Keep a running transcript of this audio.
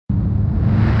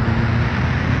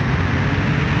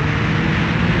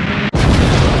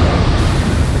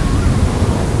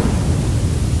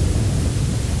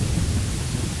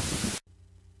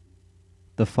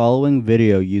The following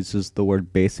video uses the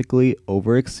word basically,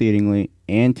 over exceedingly,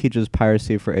 and teaches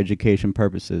piracy for education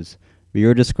purposes.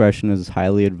 Viewer discretion is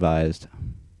highly advised.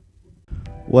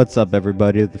 What's up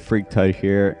everybody, the Freak Tut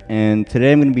here, and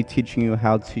today I'm going to be teaching you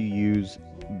how to use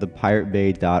the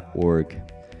piratebay.org.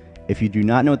 If you do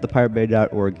not know what the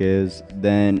piratebay.org is,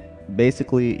 then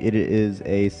basically it is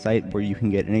a site where you can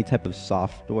get any type of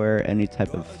software, any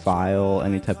type of file,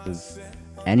 any type of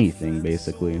anything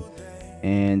basically.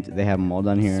 And they have them all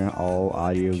down here, all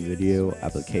audio, video,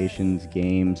 applications,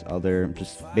 games, other,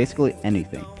 just basically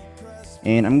anything.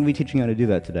 And I'm going to be teaching you how to do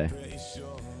that today.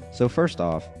 So first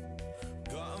off,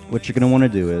 what you're going to want to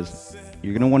do is,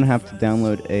 you're going to want to have to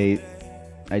download a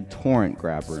torrent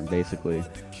grabber, basically.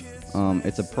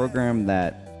 It's a program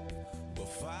that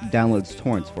downloads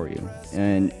torrents for you.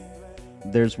 And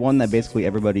there's one that basically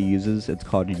everybody uses, it's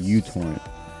called Utorrent.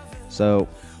 So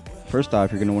first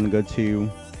off, you're going to want to go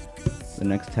to the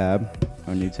next tab,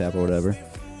 or new tab, or whatever,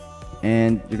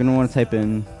 and you're going to want to type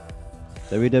in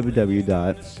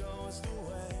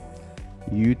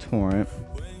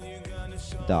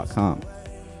www.utorrent.com.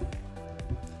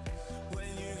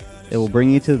 It will bring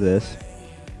you to this,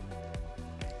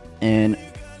 and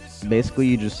basically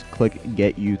you just click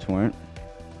Get Utorrent.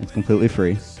 It's completely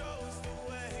free,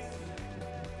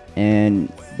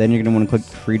 and then you're going to want to click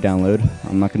Free Download.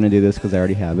 I'm not going to do this because I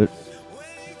already have it.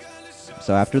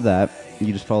 So after that,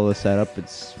 you just follow the setup.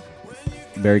 It's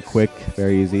very quick,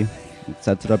 very easy. It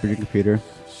sets it up on your computer.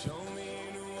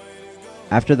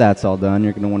 After that's all done,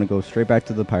 you're going to want to go straight back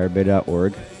to the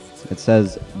piratebay.org. It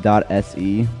says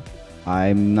 .se.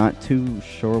 I'm not too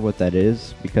sure what that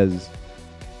is because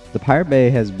the Pirate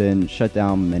Bay has been shut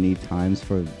down many times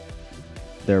for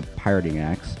their pirating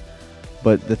acts.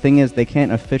 But the thing is, they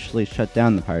can't officially shut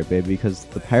down the Pirate Bay because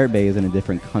the Pirate Bay is in a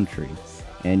different country.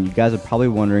 And you guys are probably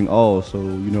wondering, oh, so,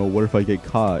 you know, what if I get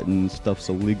caught and stuff's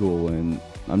illegal and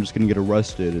I'm just going to get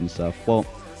arrested and stuff? Well,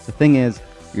 the thing is,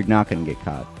 you're not going to get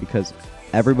caught because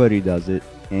everybody does it.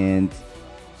 And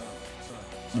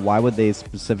why would they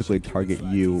specifically target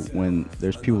you when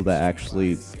there's people that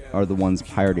actually are the ones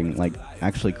pirating, like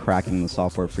actually cracking the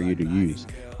software for you to use?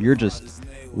 You're just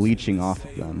leeching off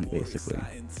of them, basically.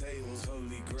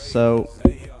 So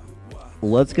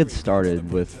let's get started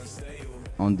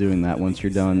on doing that once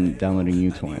you're done downloading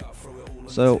Utorrent.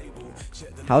 So,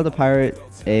 how to pirate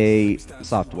a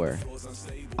software.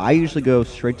 I usually go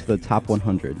straight to the top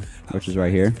 100, which is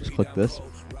right here. Just click this.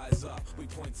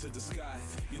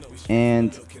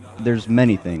 And there's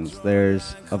many things.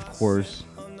 There's, of course,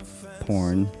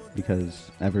 porn, because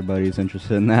everybody's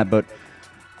interested in that, but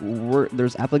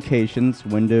there's applications,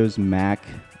 Windows, Mac,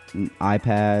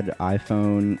 iPad,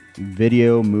 iPhone,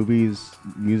 video, movies,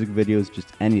 music videos, just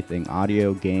anything,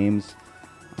 audio, games,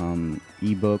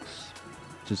 ebooks,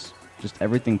 just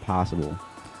everything possible.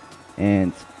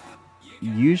 And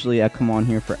usually I come on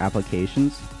here for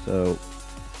applications, so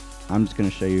I'm just going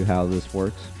to show you how this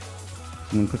works.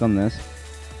 I'm going to click on this.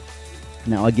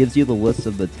 Now it gives you the list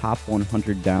of the top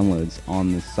 100 downloads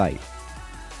on this site.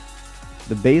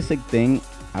 The basic thing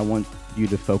I want you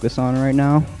to focus on right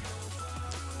now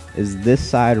is this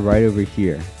side right over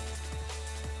here.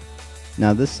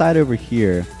 Now this side over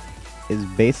here is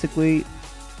basically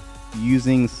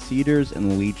using seeders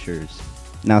and leechers.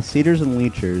 Now seeders and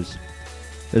leechers,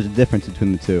 there's a difference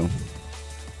between the two.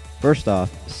 First off,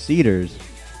 seeders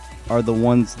are the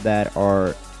ones that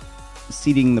are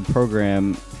seeding the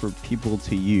program for people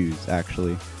to use,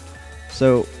 actually.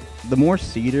 So the more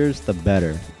seeders, the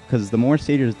better, because the more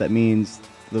seeders, that means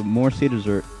the more seeders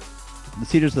are the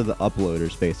seeders are the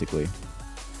uploaders, basically.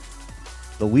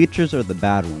 The leechers are the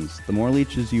bad ones. The more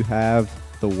leechers you have,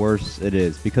 the worse it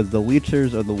is, because the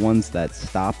leechers are the ones that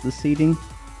stop the seeding,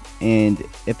 and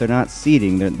if they're not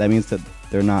seeding, that means that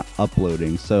they're not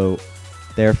uploading, so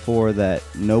therefore that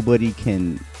nobody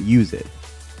can use it.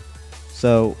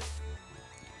 So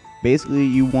basically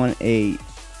you want a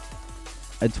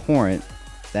torrent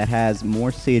that has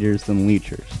more seeders than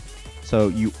leechers. So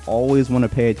you always want to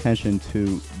pay attention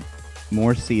to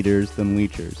more seeders than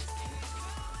leechers.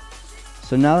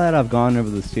 So now that I've gone over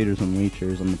the seeders and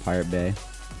leechers on the Pirate Bay,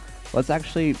 let's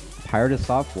actually pirate a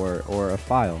software or a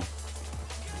file.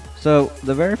 So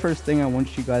the very first thing I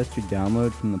want you guys to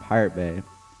download from the Pirate Bay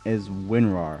is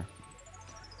WinRAR.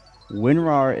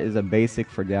 WinRAR is a basic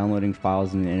for downloading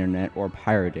files on the internet or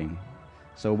pirating.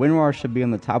 So WinRAR should be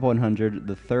on the top 100,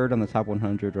 the third on the top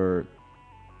 100, or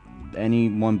any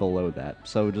one below that.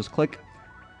 So just click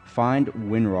Find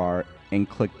WinRAR and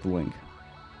click the link.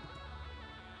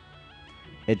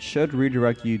 It should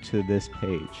redirect you to this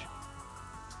page.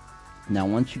 Now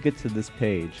once you get to this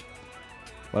page,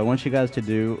 what I want you guys to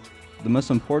do the most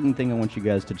important thing I want you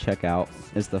guys to check out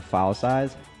is the file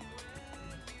size,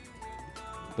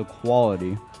 the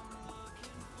quality,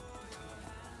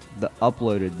 the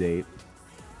uploaded date,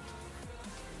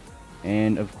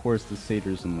 and of course the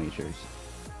satyrs and leechers.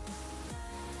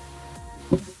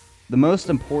 The most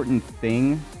important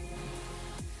thing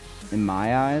in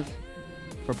my eyes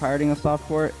for pirating a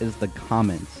software is the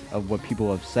comments of what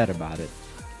people have said about it.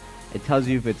 It tells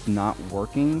you if it's not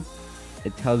working.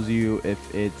 It tells you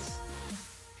if it's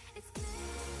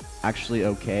actually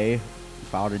okay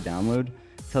file to download.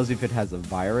 It tells you if it has a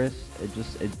virus.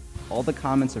 All the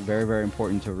comments are very, very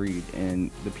important to read,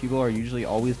 and the people are usually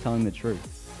always telling the truth.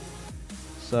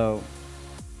 So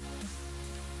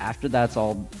after that's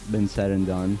all been said and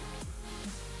done,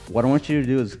 what I want you to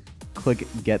do is click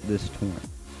Get This Torrent.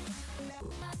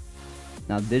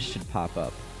 Now this should pop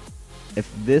up. If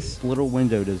this little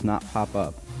window does not pop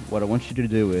up, what I want you to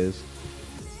do is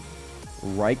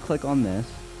right click on this,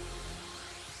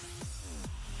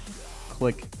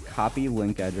 click Copy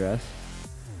Link Address,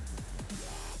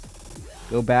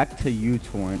 go back to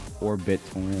Utorrent or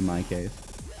Bittorrent in my case,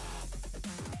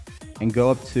 and go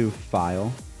up to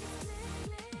File,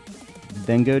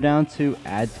 then go down to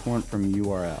Add Torrent from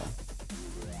URL.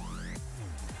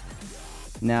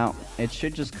 Now, it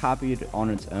should just copy it on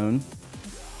its own.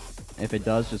 If it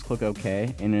does, just click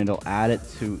OK, and it'll add it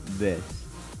to this.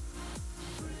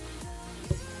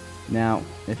 Now,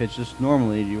 if it's just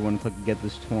normally, you want to click Get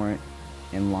This Torrent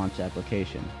and Launch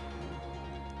Application.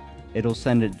 It'll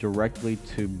send it directly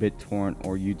to Bittorrent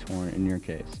or Utorrent in your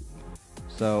case.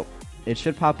 So, it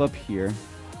should pop up here.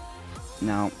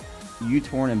 Now,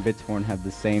 Utorrent and Bittorrent have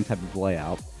the same type of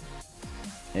layout.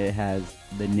 It has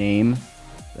the name,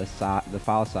 the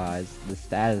file size, the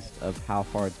status of how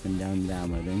far it's been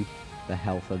downloading, the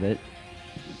health of it,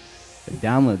 the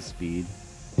download speed,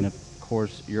 and of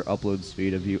course your upload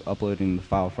speed of you uploading the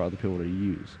file for other people to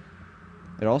use.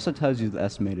 It also tells you the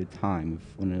estimated time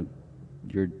of when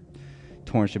your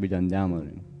torrent should be done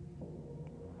downloading.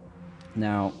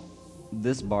 Now,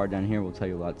 this bar down here will tell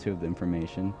you a lot too of the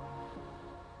information.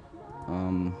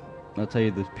 It'll tell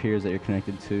you the peers that you're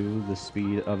connected to, the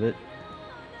speed of it,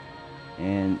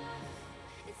 and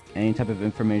any type of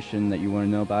information that you want to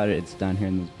know about it, it's down here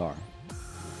in this bar.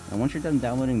 And once you're done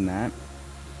downloading that,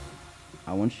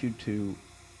 I want you to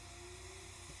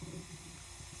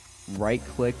right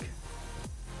click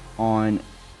on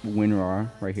WinRAR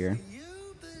right here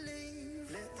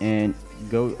and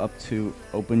go up to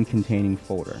Open Containing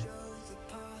Folder.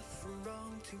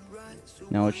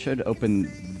 Now it should open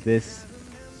this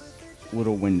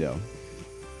little window.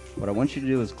 What I want you to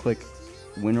do is click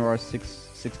WinRAR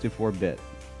 64-bit.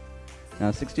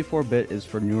 Now 64-bit is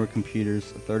for newer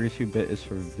computers, 32-bit is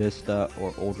for Vista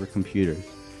or older computers.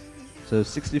 So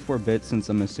 64-bit, since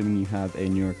I'm assuming you have a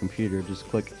newer computer, just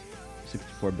click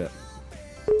 64-bit.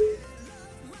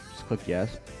 Just click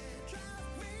yes.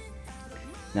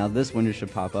 Now this window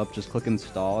should pop up. Just click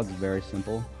install. It's very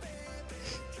simple.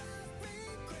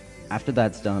 After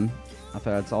that's done,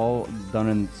 after that's all done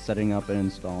and setting up and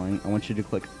installing, I want you to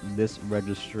click this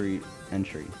registry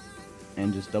entry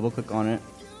and just double click on it,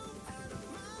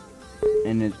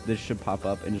 and this should pop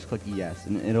up, and just click yes,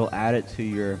 and it'll add it to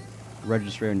your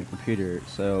registry on your computer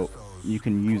so you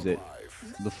can use it,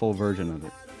 the full version of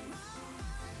it.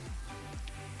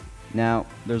 Now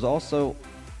there's also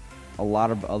a lot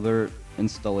of other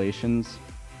installations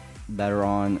that are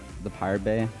on the Pirate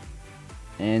Bay,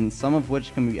 and some of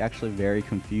which can be actually very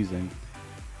confusing.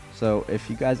 So if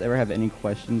you guys ever have any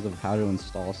questions of how to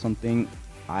install something,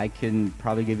 I can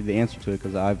probably give you the answer to it,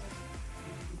 because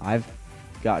I've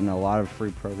gotten a lot of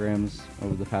free programs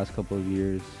over the past couple of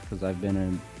years, because I've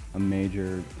been a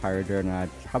major pirater, and I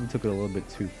probably took it a little bit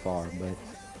too far, but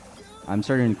I'm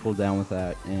starting to cool down with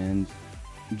that. And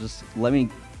just let me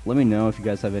know if you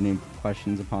guys have any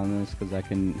questions upon this, because I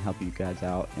can help you guys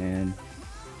out. And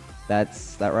that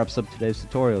wraps up today's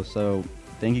tutorial. So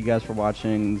thank you guys for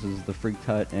watching. This is the Freak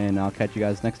Tut, and I'll catch you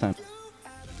guys next time.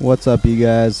 What's up, you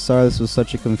guys? Sorry this was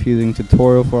such a confusing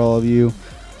tutorial for all of you.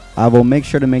 I will make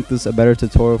sure to make this a better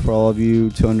tutorial for all of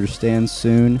you to understand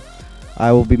soon.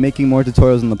 I will be making more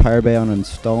tutorials in the Pirate Bay on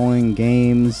installing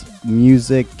games,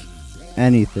 music,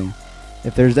 anything.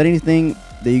 If there's anything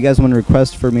that you guys want to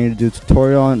request for me to do a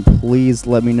tutorial on, please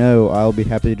let me know. I'll be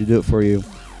happy to do it for you.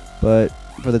 But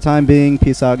for the time being,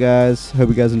 peace out, guys. Hope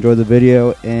you guys enjoyed the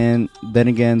video, and then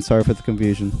again, sorry for the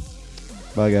confusion.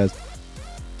 Bye, guys.